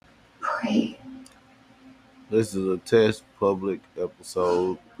This is a test public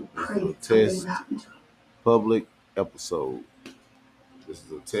episode. This is a test public episode. This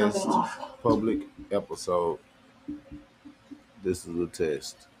is a test public episode. This is a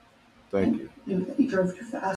test. Thank you.